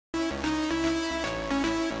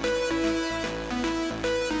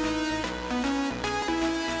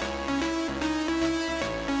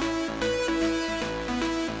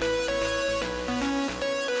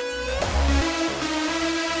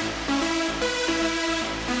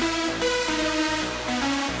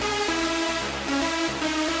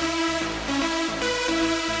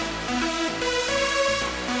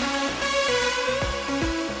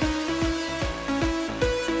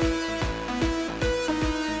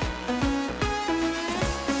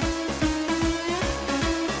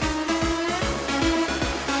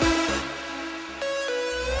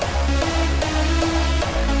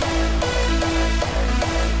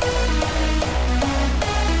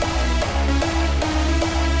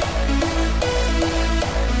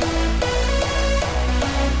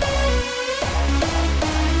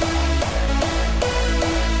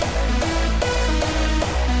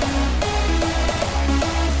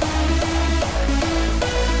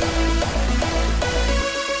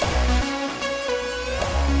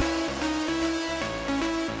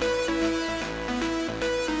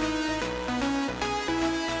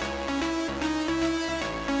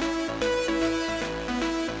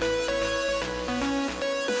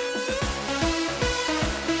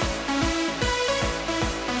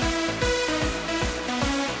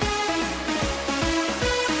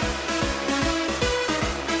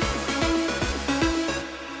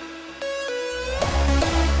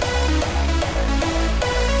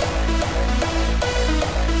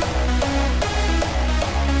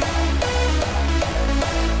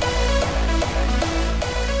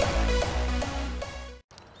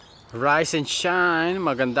Rise and shine,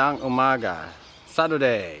 magandang umaga.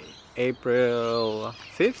 Saturday, April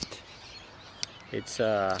 5th. It's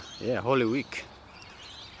yeah, Holy Week.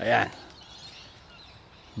 Ayan.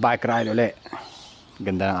 Bike ride ulit.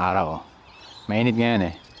 Ganda ng araw. Mainit ngayon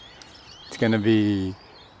eh. It's gonna be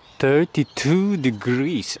 32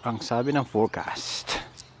 degrees ang sabi ng forecast.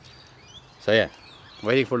 So yeah,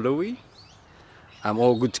 waiting for Louie. I'm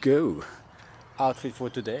all good to go. Outfit for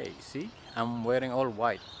today. See? I'm wearing all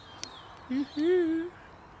white.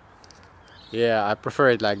 Yeah, I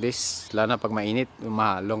prefer it like this. Lalo na pag mainit,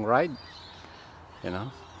 long ride. You know?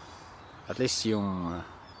 At least yung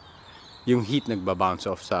heat nagba-bounce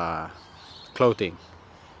off sa clothing.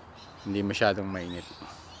 Hindi masyadong mainit.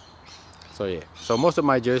 So yeah. So most of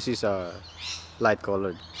my jerseys are light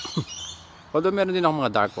colored. Although meron din ako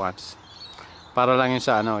mga dark ones. Para lang yun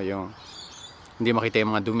sa yung hindi makita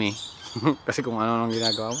yung mga dumi. Kasi kung ano nang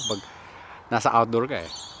ginagawa mo pag nasa outdoor ka eh.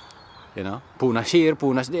 You know, punas here,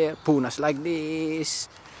 punas there, punas like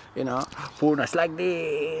this, you know, punas like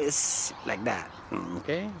this, like that.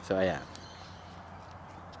 Okay, so ayan.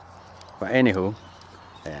 But anywho,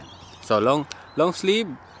 ayan. So long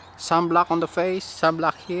sleeve, sunblock on the face,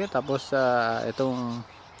 sunblock here, tapos itong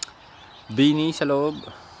beanie sa loob,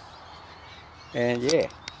 and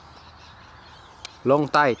yeah,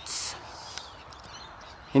 long tights.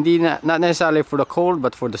 Hindi not necessarily for the cold,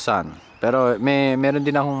 but for the sun. Pero meron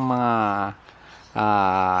din akong mga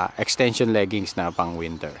extension leggings na pang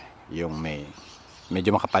winter. Yung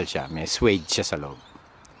medyo makapal siya. May suede siya sa loob.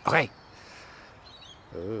 Okay.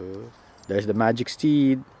 There's the magic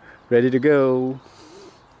steed. Ready to go.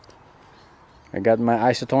 I got my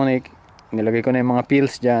isotonic. Nilagay ko na yung mga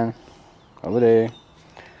pills dyan. Over there.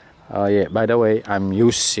 Oh yeah. By the way, I'm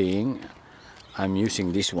using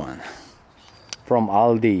this one. From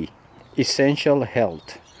Aldi. Essential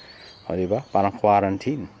Health. O diba? Parang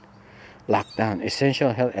quarantine. Lockdown.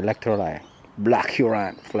 Essential Health Electrolyte. Black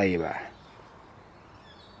Currant flavor.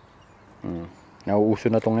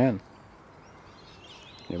 Nauuso na ito ngayon.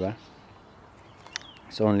 Diba?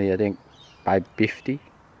 It's only I think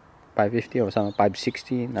 550 or something.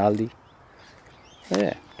 560 in Aldi. So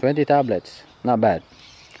yeah, 20 tablets. Not bad.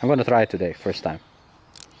 I'm gonna try it today. First time.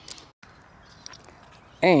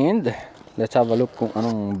 And let's have a look kung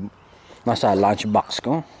anong nasa lunchbox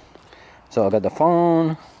ko. So I got the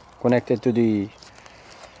phone connected to the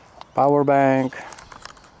power bank,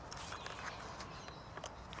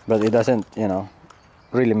 but it doesn't,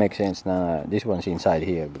 really make sense na this one's inside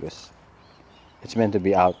here because it's meant to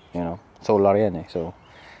be out, solar yan eh. So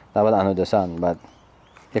dapat under the sun, but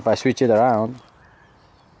if I switch it around,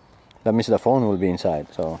 that means the phone will be inside.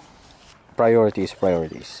 So priorities.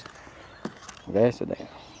 Okay, so there.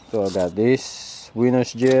 So I got this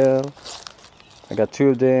Winner's gel. I got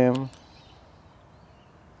 2 of them.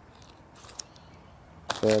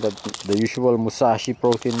 The usual Musashi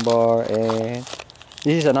protein bar, and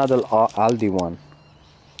this is another Aldi one,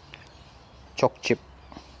 choc chip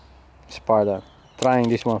Sparta.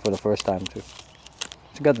 Trying this one for the first time too.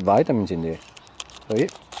 It's got vitamins in there, so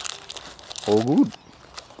yeah, all good.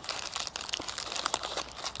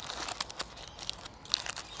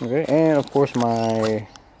 Okay, and of course my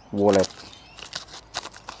wallet,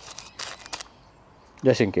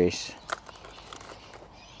 just in case.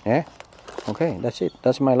 Yeah. Okay, that's it.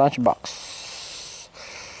 That's my lunchbox.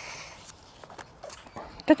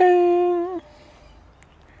 Ta-da!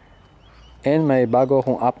 And may bago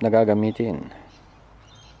akong app na gagamitin.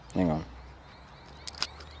 Hang on.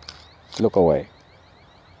 Look away.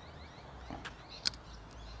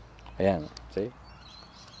 Ayan, see?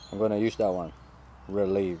 I'm gonna use that one.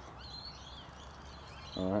 Relieve.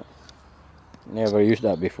 Alright. Never used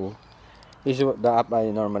that before. This is the app I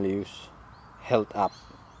normally use. Health app.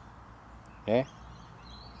 Okay.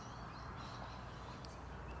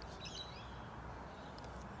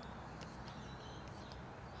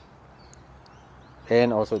 And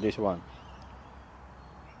also this one,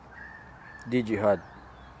 DigiHud,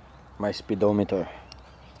 my speedometer.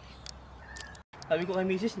 Sabi ko kay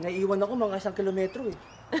Mrs., naiiwan ako mga 1 kilometro eh.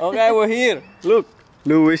 Okay, we're here. Look,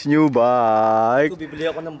 Louie's new bike. Kung bibili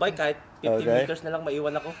ako ng bike, kahit 50 meters na lang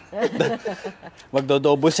maiwan ako.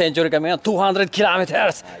 Magdo-double century kami ng 200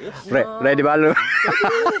 kilometers. Ready ba, Lou?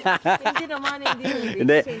 Hindi naman,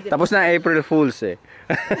 hindi. Tapos na April Fools eh.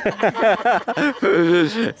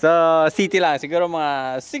 So, city lang. Siguro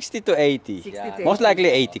mga 60 to 80. 60 to 80. Most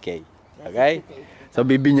likely 80K. Okay? So,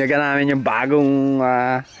 bibinyagan namin yung bagong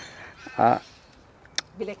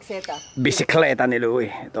bisikleta ni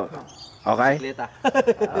Louie. Ito. Okay? Bisikleta.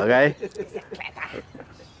 Okay?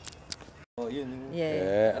 Oh, yun.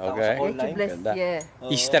 Yeah. Okay. Thank you, bless. Ganda. Yeah.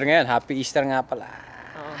 Easter ngayon. Happy Easter nga pala.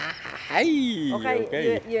 Oh. Ay,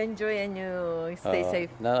 Okay, you enjoy and you stay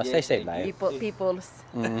safe. No, stay safe lang. Peoples.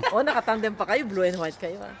 Oh, nakatandem pa kayo. Blue and white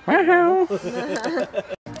kayo.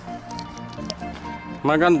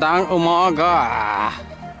 Magandang umaga.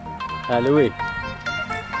 Louie.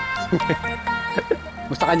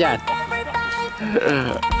 Musta ka dyan?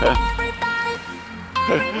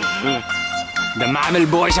 The Mammal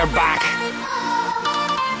Boys are back.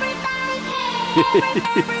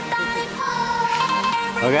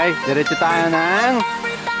 Okay, diretso tayo ng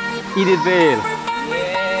Edithville.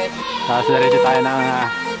 Yes! Tapos diretso tayo ng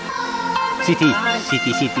City,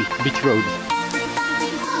 Beach Road.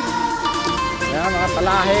 Yan mga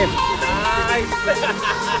palahib. Nice!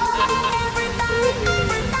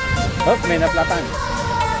 Hop, may naplatan.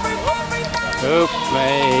 Hop,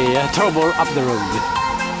 may trouble up the road.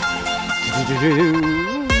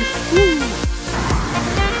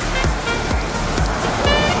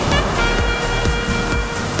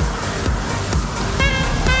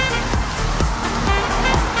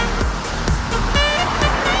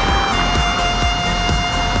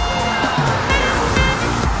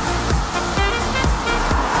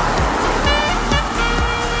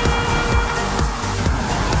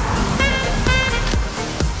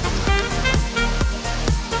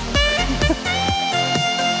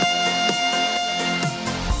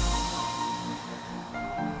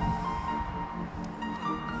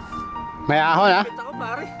 May ahon ha? Kita ko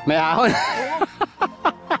pare. May ahon.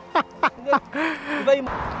 Iba yung...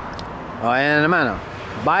 Oh, ayan na naman oh.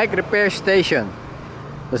 Bike repair station.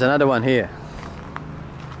 There's another one here.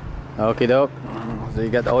 Okay, doke. So you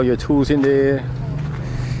got all your tools in there.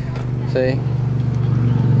 See?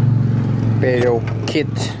 Repair your kit.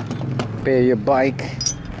 Repair your bike.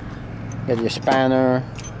 Get your spanner.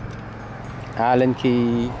 Allen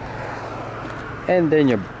key. And then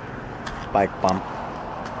your bike pump.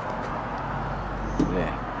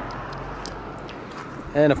 Yeah.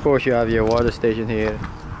 And of course you have your water station here.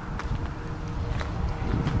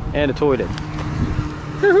 And the toilet.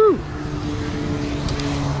 Woohoo!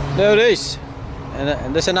 There it is.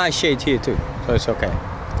 And there's a nice shade here too, so it's okay.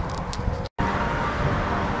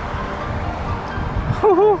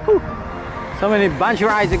 So many bunch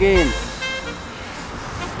rides again.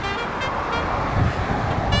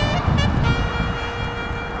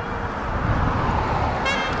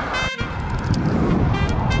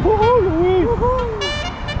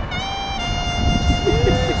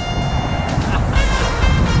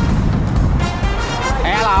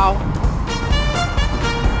 Hello.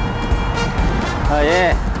 Oh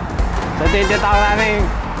yeah. So ito yung tinatawag namin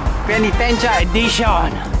Penitensya Edition.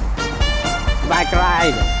 Bike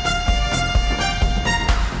ride.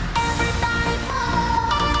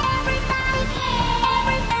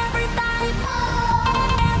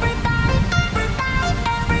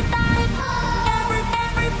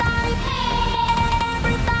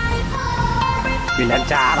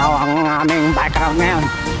 Pinadya raw ang aming bike ride ngayon.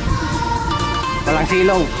 Walang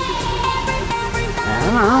silong.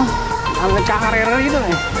 Ayan na, ang nagkakarera rito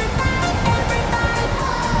eh.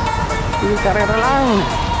 Hindi karera lang.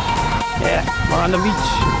 Yeah, we're on the beach.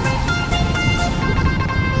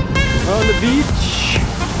 We're on the beach.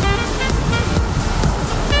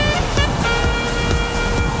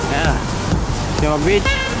 Yeah, yung beach.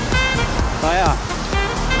 Kaya.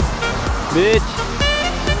 Beach.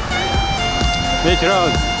 Beach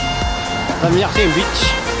road. Alam niya kasi yung beach.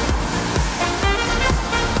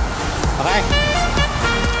 Okay?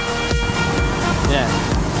 Yeah.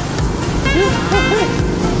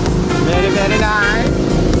 Very, very nice.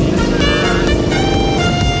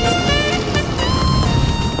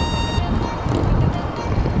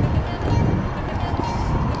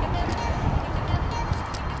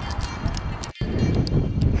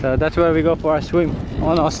 So that's where we go for our swim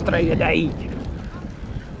on Australia Day.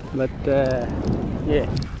 But yeah,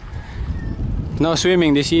 no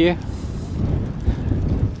swimming this year.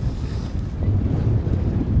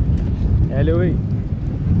 Louie.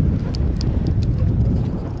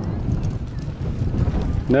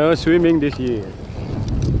 No swimming this year.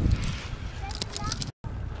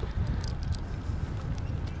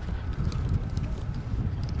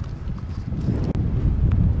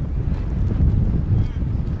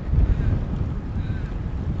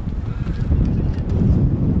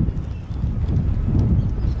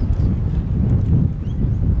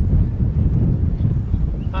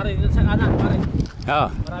 Pare, dito sa kanan, pare. Oh.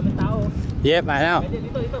 Maraming tao. Yep, I know.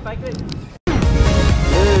 Dito, bike ride.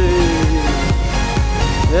 Hey.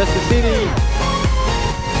 There's the city.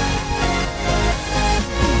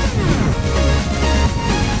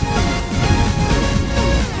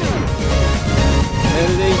 There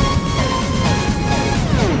it is.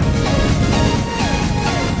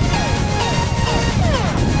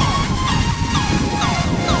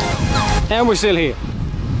 And we're still here.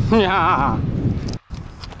 Yeah.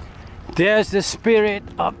 There's the spirit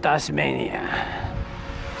of Tasmania.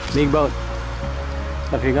 Big boat.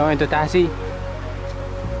 So if you're going to Tassie,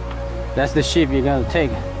 that's the ship you're gonna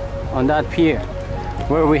take on that pier.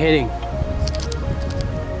 Where are we heading?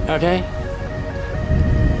 Okay.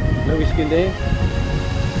 Louie still there?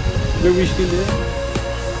 Louie still there?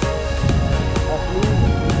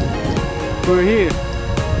 We're here.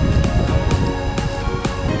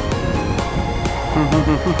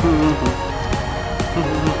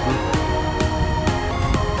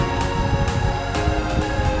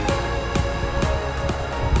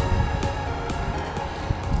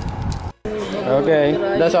 Okay,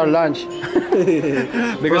 that's our lunch.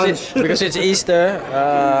 because it's Easter,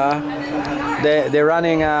 they're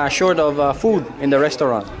running short of food in the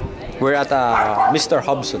restaurant. We're at Mr.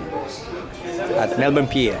 Hobson at Melbourne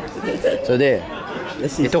Pier. So there.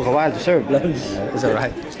 It took a while to serve. It's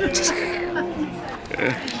alright.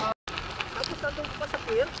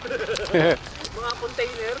 Mga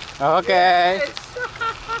container. Okay.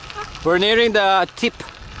 We're nearing the tip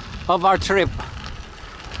of our trip.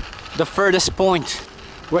 The furthest point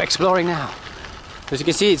we're exploring now. As you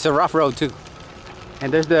can see, it's a rough road too.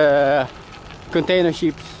 And there's the container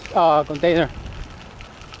ships, the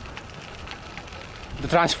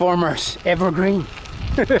transformers, evergreen.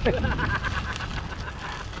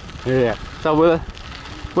 Yeah, so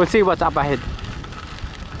we'll see what's up ahead.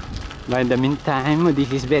 But in the meantime,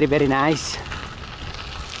 this is very, very nice.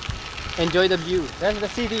 Enjoy the view. There's the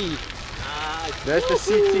city. There's the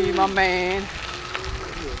city, my man.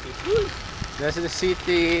 There's the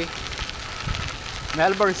city.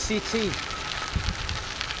 Melbourne City.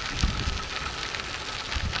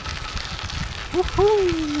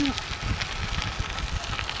 Woohoo!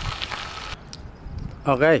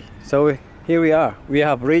 Okay, so here we are. We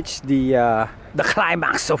have reached the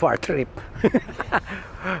climax of our trip.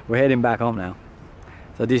 We're heading back home now.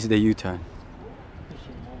 So this is the U-turn.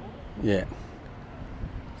 Yeah.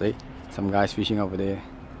 See? Some guys fishing over there.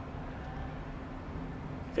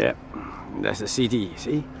 Yeah. That's the city,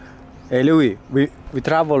 see? Hey Louie, we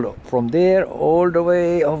traveled from there all the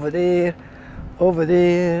way over there, over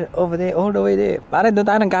there, over there, all the way there. Parang doon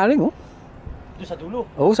tayo nang galing, oh. Doon sa dulo.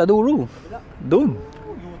 Oh, sa dulo. Doon.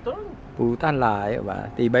 U-turn. Puta, layo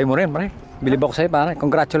ba? Tibay mo rin, pare. Bilib ako sa'yo, pare.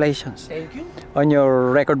 Congratulations Thank you. on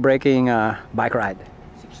your record-breaking bike ride.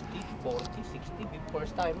 60, 40, 60.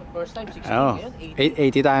 First time 60 Oh, ngayon.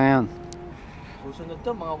 80 tayo ngayon. Susunod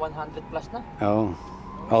to, mga 100 plus na. Oh.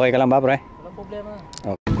 Okay ka lang ba, pre? Walang problema.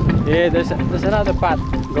 Okay. Yeah, there's another path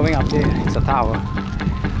going up there. It's a tower.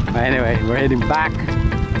 But anyway, we're heading back.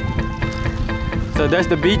 So there's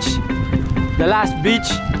the beach. The last beach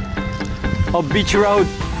of Beach Road.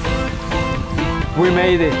 We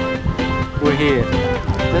made it. We're here.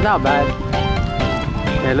 It's not bad.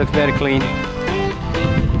 Yeah, it looks very clean.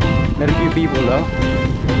 Very few people though.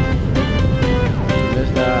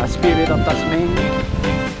 There's the spirit of Tasmania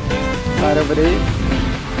right over there.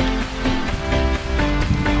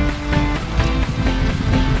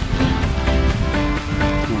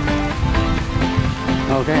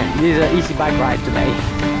 Okay, this is an easy bike ride today.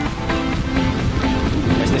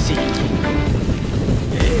 There's the sea.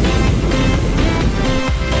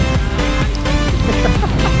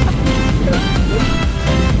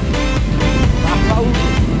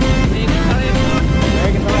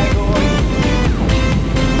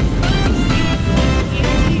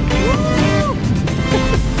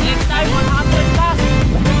 Next time, 100 plus.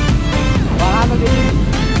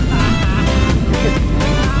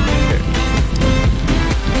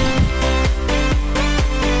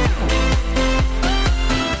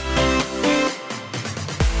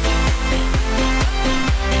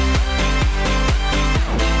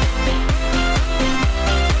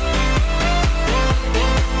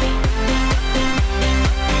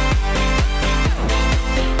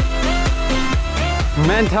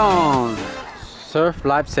 Menton Surf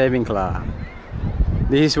Life Saving Club.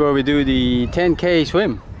 This is where we do the 10K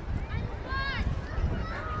swim.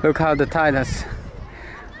 Look how the tide has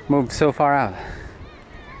moved so far out.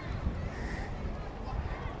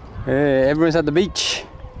 Hey, everyone's at the beach.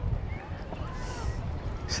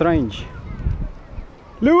 Strange.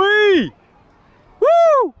 Louie!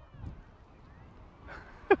 Woo!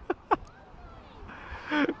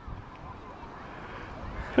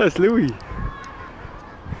 That's Louie.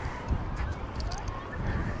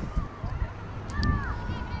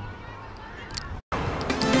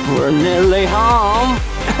 We're nearly home.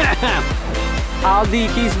 Aldi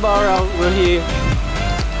Keysborough, we're here.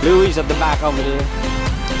 Louie's at the back over there.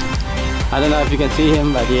 I don't know if you can see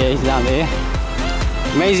him, but yeah, he's down there.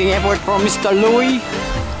 Amazing effort from Mr. Louie.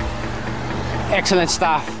 Excellent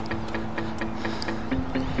stuff.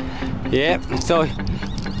 Yep, so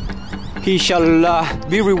he shall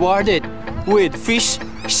be rewarded with fish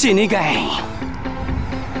sinigang.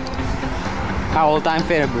 Our all-time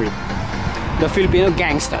favorite, the Filipino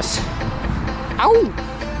gangsters. Ow!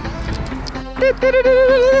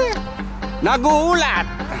 Naguulat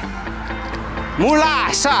mula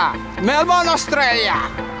sa Melbourne, Australia.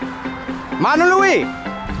 Manong Louie,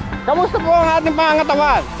 kamusta po ang ating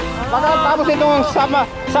pangangatawan? Pagkatapos itong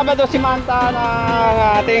Sabado Simanta ng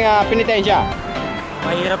ating penitensya.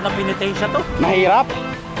 Mahirap na penitensya to. Mahirap?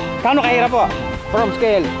 Kano kahirap po? From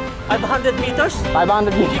scale? 500 meters?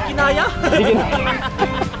 500 meters. Hindi kinaya. Sige na.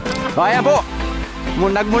 So ayan po,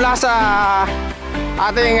 nagmula sa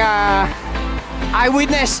ating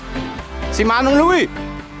eyewitness, si Manong Louie,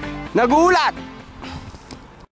 nagulat